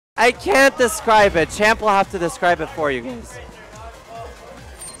I can't describe it. Champ will have to describe it for you guys.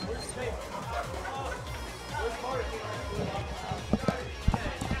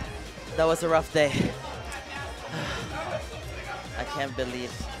 That was a rough day. I can't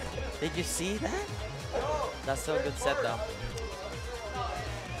believe. Did you see that? That's so good set though.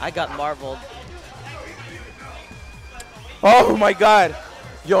 I got marveled. Oh my god.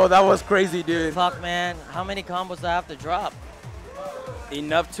 Yo, that was crazy, dude. Fuck, man. How many combos do I have to drop?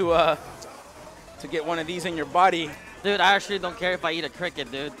 Enough to get one of these in your body. Dude, I actually don't care if I eat a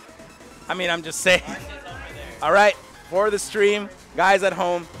cricket, dude. I mean, I'm just saying. All right, for the stream, guys at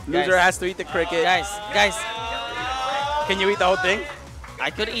home, loser has to eat the cricket. Guys. Can you eat the whole thing? I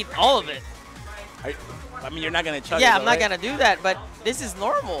could eat all of it. I mean, you're not going to chug it, Yeah, though, I'm not right? going to do that, but this is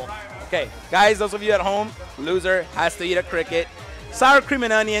normal. Okay, guys, those of you at home, loser has to eat a cricket. Sour cream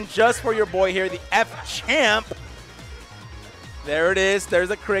and onion just for your boy here, the FChamp. There it is. There's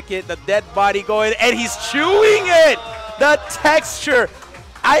a cricket, the dead body going, and he's chewing it. The texture.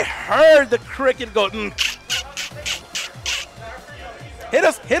 I heard the cricket go. Mm. Hit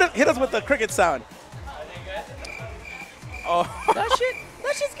us with the cricket sound. Oh. That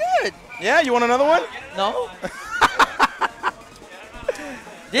shit's good. Yeah, you want another one? No.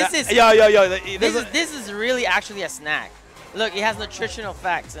 This is really actually a snack. Look, it has nutritional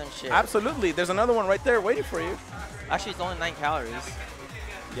facts and shit. Absolutely. There's another one right there waiting for you. Actually, it's only 9 calories.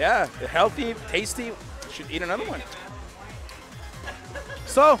 Yeah, healthy, tasty. You should eat another one.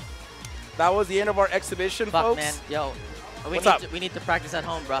 So, that was the end of our exhibition, Fuck, folks. man. Yo, we need to practice at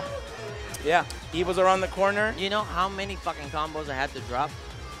home, bro. Yeah, Evo's around the corner. You know how many fucking combos I had to drop?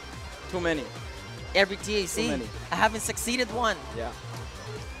 Too many. Every TAC. Too many. I haven't succeeded one. Yeah.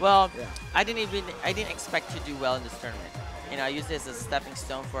 Well, Yeah. I didn't expect to do well in this tournament. You know, I used this as a stepping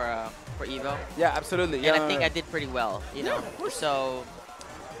stone for Evo. Yeah, absolutely. And I think I did pretty well, you know. So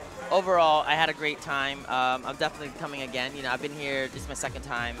overall, I had a great time. I'm definitely coming again. You know, I've been here. This is my second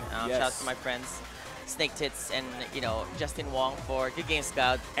time. Shout out to my friends, Snake Tits, and you know Justin Wong for Good Game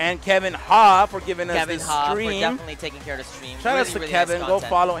Scout. And Kevin Ha for giving us Kevin the Ha stream. for definitely taking care of the stream. Shout out to really Kevin. nice Go content.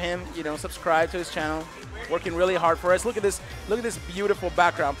 follow him. You know, subscribe to his channel. Working really hard for us. Look at this. Look at this beautiful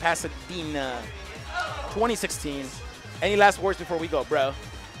background. Pasadena, 2016. Any last words before we go, bro?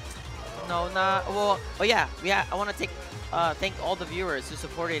 No, not well. Oh yeah. I want to thank all the viewers who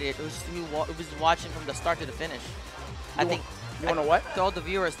supported it, who was watching from the start to the finish. You want to what? To all the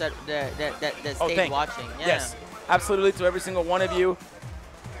viewers that stayed watching. Yeah. Yes, absolutely, to every single one of you.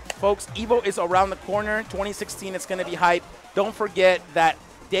 Folks, Evo is around the corner. 2016, it's going to be hype. Don't forget that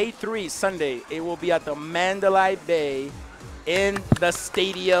Day 3, Sunday, it will be at the Mandalay Bay in the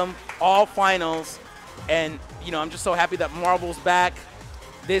stadium, all finals. And, you know, I'm just so happy that Marvel's back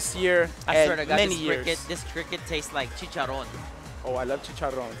this year. I swear to God, many years. This cricket tastes like chicharron. Oh, I love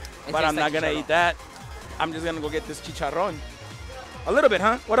chicharron. But I'm not going to eat that. I'm just going to go get this chicharron. A little bit,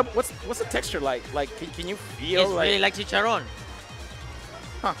 huh? What's the texture like? Like, can you feel it's really like chicharron.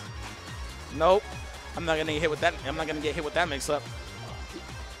 Huh. Nope. I'm not going to get hit with that. I'm not going to get hit with that mix-up.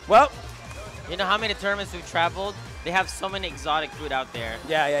 Well. You know how many tournaments we've traveled? They have so many exotic food out there.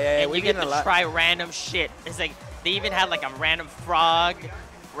 Yeah. And you get to try random shit. It's like they even had like a random frog,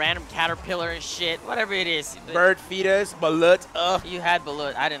 random caterpillar and shit, whatever it is. Bird fetus, balut. You had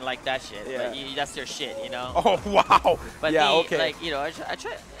balut. I didn't like that shit. Yeah. But that's their shit, you know? Oh, wow. But yeah, okay. like, you know, I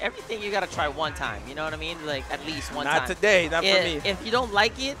try everything you got to try one time. You know what I mean? Like, at least one time. Not today. Not for me. If you don't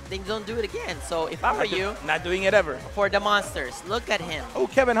like it, then don't do it again. So if I were you. Not doing it ever. For the monsters, look at him. Oh,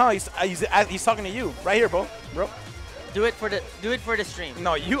 Kevin Ha, he's talking to you. Right here, bro. Do it for the stream.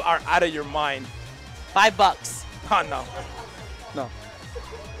 No, you are out of your mind. $5. Oh, no. No.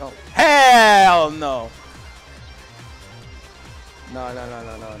 Hell no. No.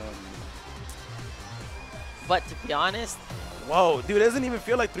 But to be honest. Whoa, dude, it doesn't even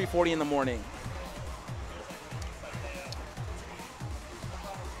feel like 3:40 in the morning.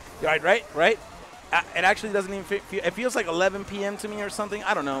 Right? It actually doesn't even feel, it feels like 11 p.m. to me or something.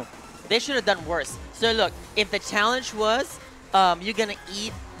 I don't know. They should have done worse. So look, if the challenge was you're going to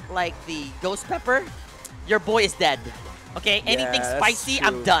eat like the ghost pepper, your boy is dead. Okay, anything spicy,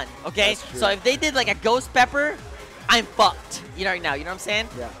 I'm done. Okay, so if they did like a ghost pepper, I'm fucked. You know now. You know what I'm saying?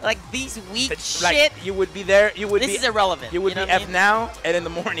 Yeah. Like these weak shit. Like, you would be there. This is irrelevant. You would be F now and in the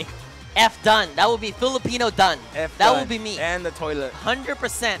morning. F done. That would be Filipino done. F that done. would be me. And the toilet.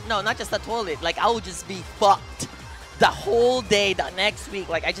 100%. No, not just the toilet. Like I would just be fucked. the whole day, the next week.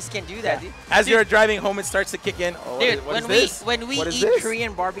 Like, I just can't do that, dude. As you're driving home, it starts to kick in. Oh, dude, what is this? when we eat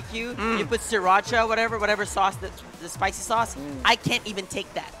Korean barbecue, you put sriracha, whatever sauce, the spicy sauce, I can't even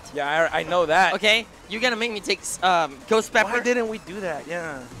take that. Yeah, I know that. Okay? You're going to make me take ghost pepper. Why didn't we do that?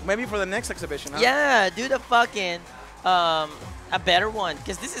 Yeah. Maybe for the next exhibition, huh? Yeah, do the fucking, a better one,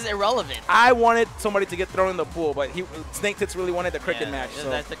 because this is irrelevant. I wanted somebody to get thrown in the pool, but Snake Tits really wanted the cricket match.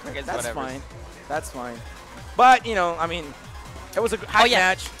 So that's the cricket. That's fine. That's fine. But, you know, I mean, it was a hype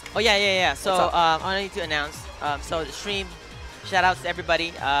match. Oh, yeah. So, I need to announce. So, the stream, shout-outs to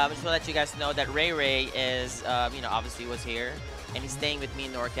everybody. I just want to let you guys know that Ray is, you know, obviously was here. And he's staying with me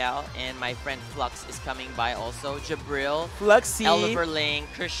in NorCal. And my friend Flux is coming by also. Jabril, Fluxy, Oliver Ling,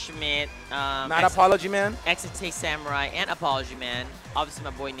 Chris Schmidt. Not Apology Man. XXA Samurai and Apology Man. Obviously,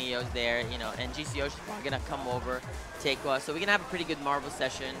 my boy Neo's there, you know. And GCO is probably going to come over, take us. So, we're going to have a pretty good Marvel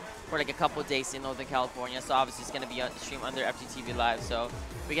session for like a couple days in Northern California. So, obviously, it's going to be on the stream under FGTV Live. So,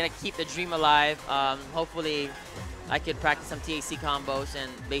 we're going to keep the dream alive. Hopefully, I could practice some TAC combos and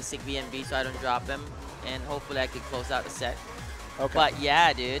basic VNB so I don't drop them. And hopefully, I could close out the set. Okay. But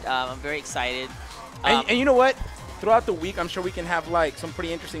yeah, dude, I'm very excited. And you know what? Throughout the week, I'm sure we can have like some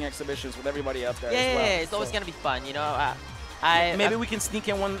pretty interesting exhibitions with everybody out there as well. Yeah, it's always gonna be fun, you know. Maybe we can sneak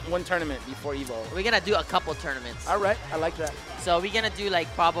in one tournament before Evo. We're gonna do a couple tournaments. All right, I like that. So we're gonna do like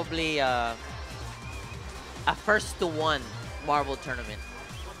probably a first-to-one Marvel tournament,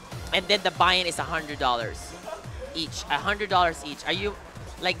 and then the buy-in is $100 each. $100 each. Are you?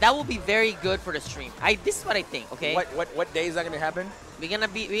 Like, that will be very good for the stream. This is what I think, okay? What day is that gonna happen? We're gonna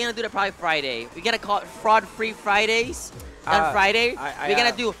do that probably Friday. We're gonna call it Fraud-Free Fridays. On Friday, we're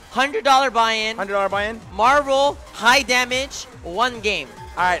gonna do $100 buy-in. $100 buy-in. Marvel, high damage, one game.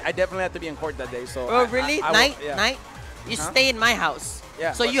 All right, I definitely have to be in court that day. So. Oh, really? Night? Yeah. Night? You stay in my house.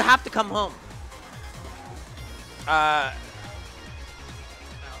 Yeah. So you have to come home. I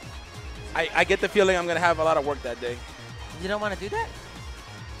get the feeling I'm gonna have a lot of work that day. You don't want to do that?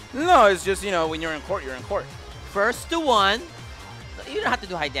 No, it's just, you know, when you're in court, you're in court. First-to-one. You don't have to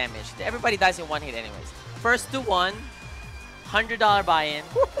do high damage. Everybody dies in one hit anyways. First-to-one, $100 buy-in.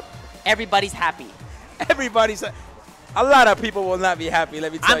 Everybody's happy. Everybody's... A lot of people will not be happy,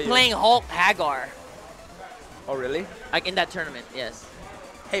 let me tell you. I'm playing Hulk Hagar. Oh, really? Like in that tournament, yes.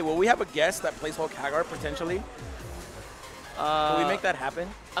 Hey, will we have a guest that plays Hulk Hagar potentially? Can we make that happen?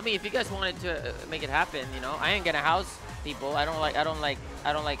 I mean, if you guys wanted to make it happen, you know, I ain't gonna house people. I don't like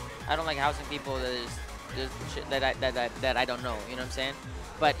housing people that is shit that I don't know. You know what I'm saying?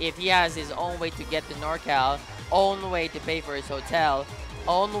 But if he has his own way to get to NorCal, own way to pay for his hotel,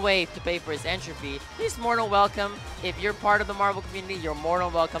 own way to pay for his entry fee, he's more than welcome. If you're part of the Marvel community, you're more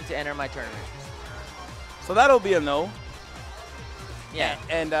than welcome to enter my tournament. So that'll be a no. Yeah.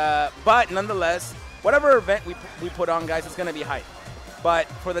 And but nonetheless, whatever event we put on, guys, it's gonna be hype. But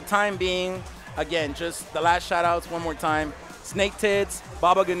for the time being, again, just the last shout-outs one more time. Snake Tits,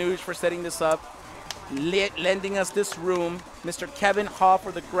 Baba Ganoush for setting this up, lending us this room, Mr. Kevin Haw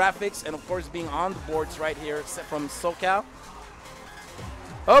for the graphics, and of course being on the boards right here from SoCal.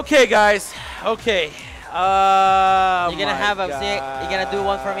 Okay, guys. Okay. You're gonna have a. You're gonna do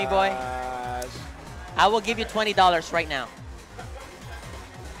one for me, boy. I will give you $20 right now.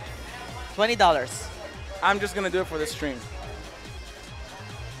 $20. I'm just gonna do it for the stream.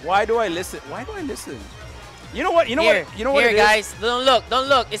 Why do I listen? Why do I listen? You know what? You know what? You know what? Here, guys. Don't look. Don't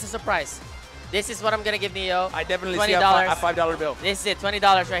look. It's a surprise. This is what I'm gonna give Neo. I definitely $20. see a $5 bill. This is it. $20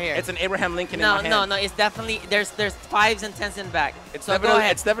 right here. It's an Abraham Lincoln in my hand. No. It's definitely there's 5s and 10s in the back. It's so definitely go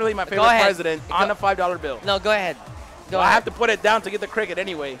ahead. It's definitely my favorite president on a $5 bill. No, go ahead. Go I ahead. have to put it down to get the cricket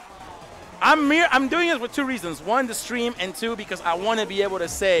anyway. I'm doing this with two reasons. One, the stream, and two, because I want to be able to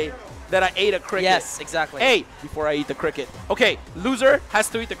say that I ate a cricket. Yes, exactly. Hey, before I eat the cricket. Okay, loser has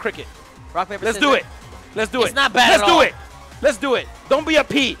to eat the cricket. Rock, paper, Let's scissors. do it. Let's do it. It's not bad Let's at do all. it. Let's do it. Don't be a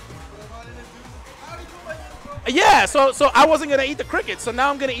P. Yeah, so I wasn't going to eat the cricket, so now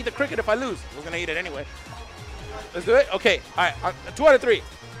I'm going to eat the cricket if I lose. We're going to eat it anyway. Let's do it? Okay. All right. 2 out of 3.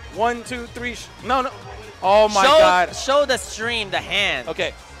 1, 2, 3. No. Oh, my God. Show the stream the hand.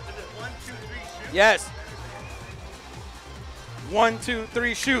 Okay. 1, 2, 3, shoot? Yes. 1, 2,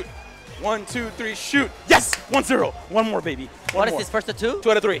 3, shoot. 1, 2, 3, shoot. Yes! 1-0. One more, baby. What is this, first to 2?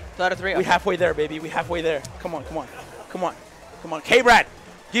 2 out of 3. 2 out of 3. We halfway there, baby. We halfway there. Come on. K-Brad,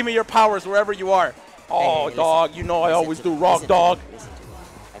 give me your powers wherever you are. Oh, hey, dog, listen, you know I always do rock, dog. Listen to me.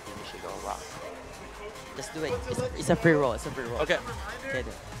 I think we should go rock. Just do it. It's a free roll. Okay. Okay.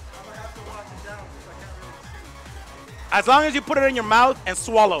 As long as you put it in your mouth and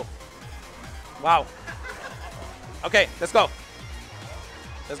swallow. Wow. Okay, let's go.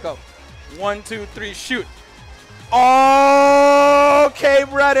 1, 2, 3, shoot. Okay,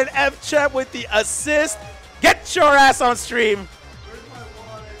 brother. FChamp with the assist. Get your ass on stream.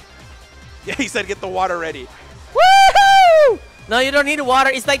 Yeah, he said get the water ready. Woohoo! No, you don't need water.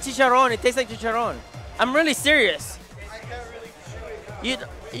 It's like chicharron. It tastes like chicharron. I'm really serious. You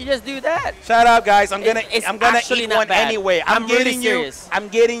just do that. Shut up, guys. I'm gonna eat one bad. anyway. I'm really serious. I'm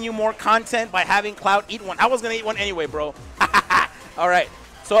getting you more content by having Cloud eat one. I was gonna eat one anyway, bro. All right.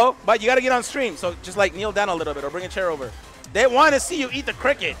 So, but you gotta get on stream. So just like kneel down a little bit or bring a chair over. They want to see you eat the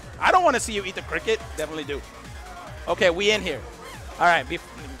cricket. I don't want to see you eat the cricket. Definitely do. Okay, we in here. All right. We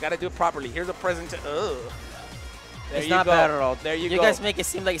gotta do it properly. Here's a present. It's not bad at all. There you go. You guys make it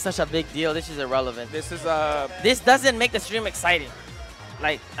seem like it's such a big deal. This is irrelevant. This is This doesn't make the stream exciting.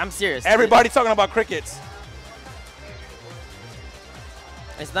 Like, I'm serious. Everybody's talking about crickets.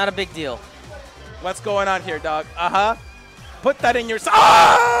 It's not a big deal. What's going on here, dog? Put that in your.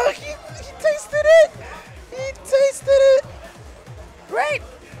 Ah! He tasted it. He tasted it. Right.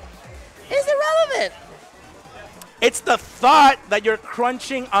 It's irrelevant. It's the thought that you're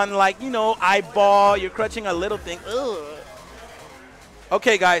crunching on, like, you know, eyeball. You're crunching a little thing. Ugh.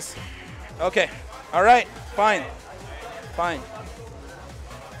 Okay, guys. Okay. All right. Fine. Fine.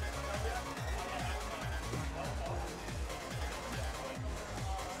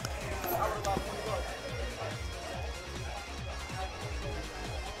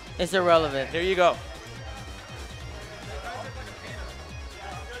 It's irrelevant. There you go.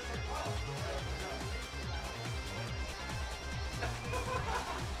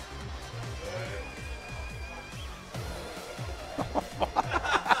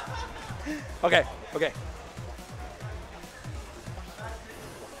 Okay, okay.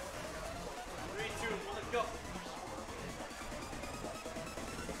 3, 2, 1, let's go.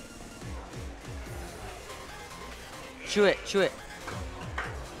 Chew it, chew it.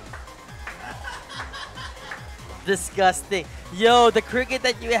 Disgusting. Yo, the cricket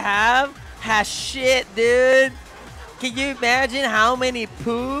that you have has shit, dude. Can you imagine how many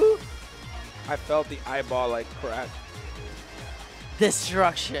poo? I felt the eyeball like crack.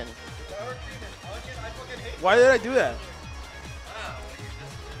 Destruction. Why did I do that?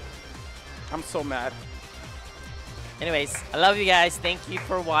 I'm so mad. Anyways, I love you guys. Thank you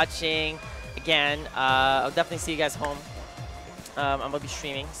for watching. Again, I'll definitely see you guys home. I'm going to be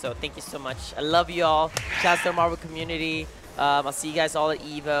streaming, so thank you so much. I love you all. Shout out to the Marvel community. I'll see you guys all at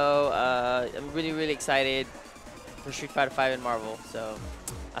EVO. I'm really, really excited for Street Fighter 5 and Marvel. So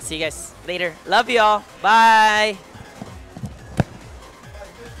I'll see you guys later. Love you all. Bye.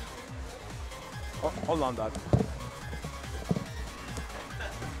 Oh, hold on, dog.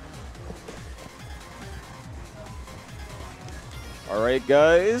 All right,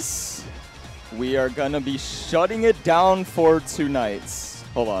 guys. We are going to be shutting it down for tonight.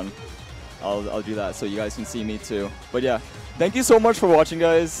 Hold on. I'll do that so you guys can see me too. But yeah, thank you so much for watching,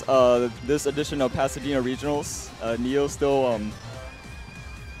 guys. This edition of Pasadena Regionals. Neo still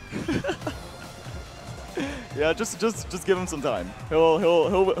yeah, just give him some time.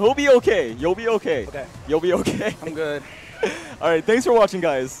 He'll be okay. You'll be okay. Okay. You'll be okay. I'm good. All right, thanks for watching,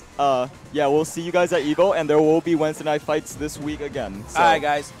 guys. Yeah, we'll see you guys at EVO, and there will be Wednesday night fights this week again. So. All right,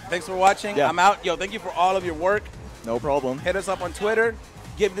 guys. Thanks for watching. Yeah. I'm out. Yo, thank you for all of your work. No problem. Hit us up on Twitter.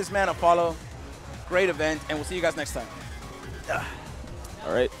 Give this man a follow. Great event, and we'll see you guys next time.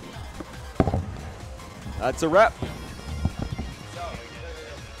 All right. That's a wrap.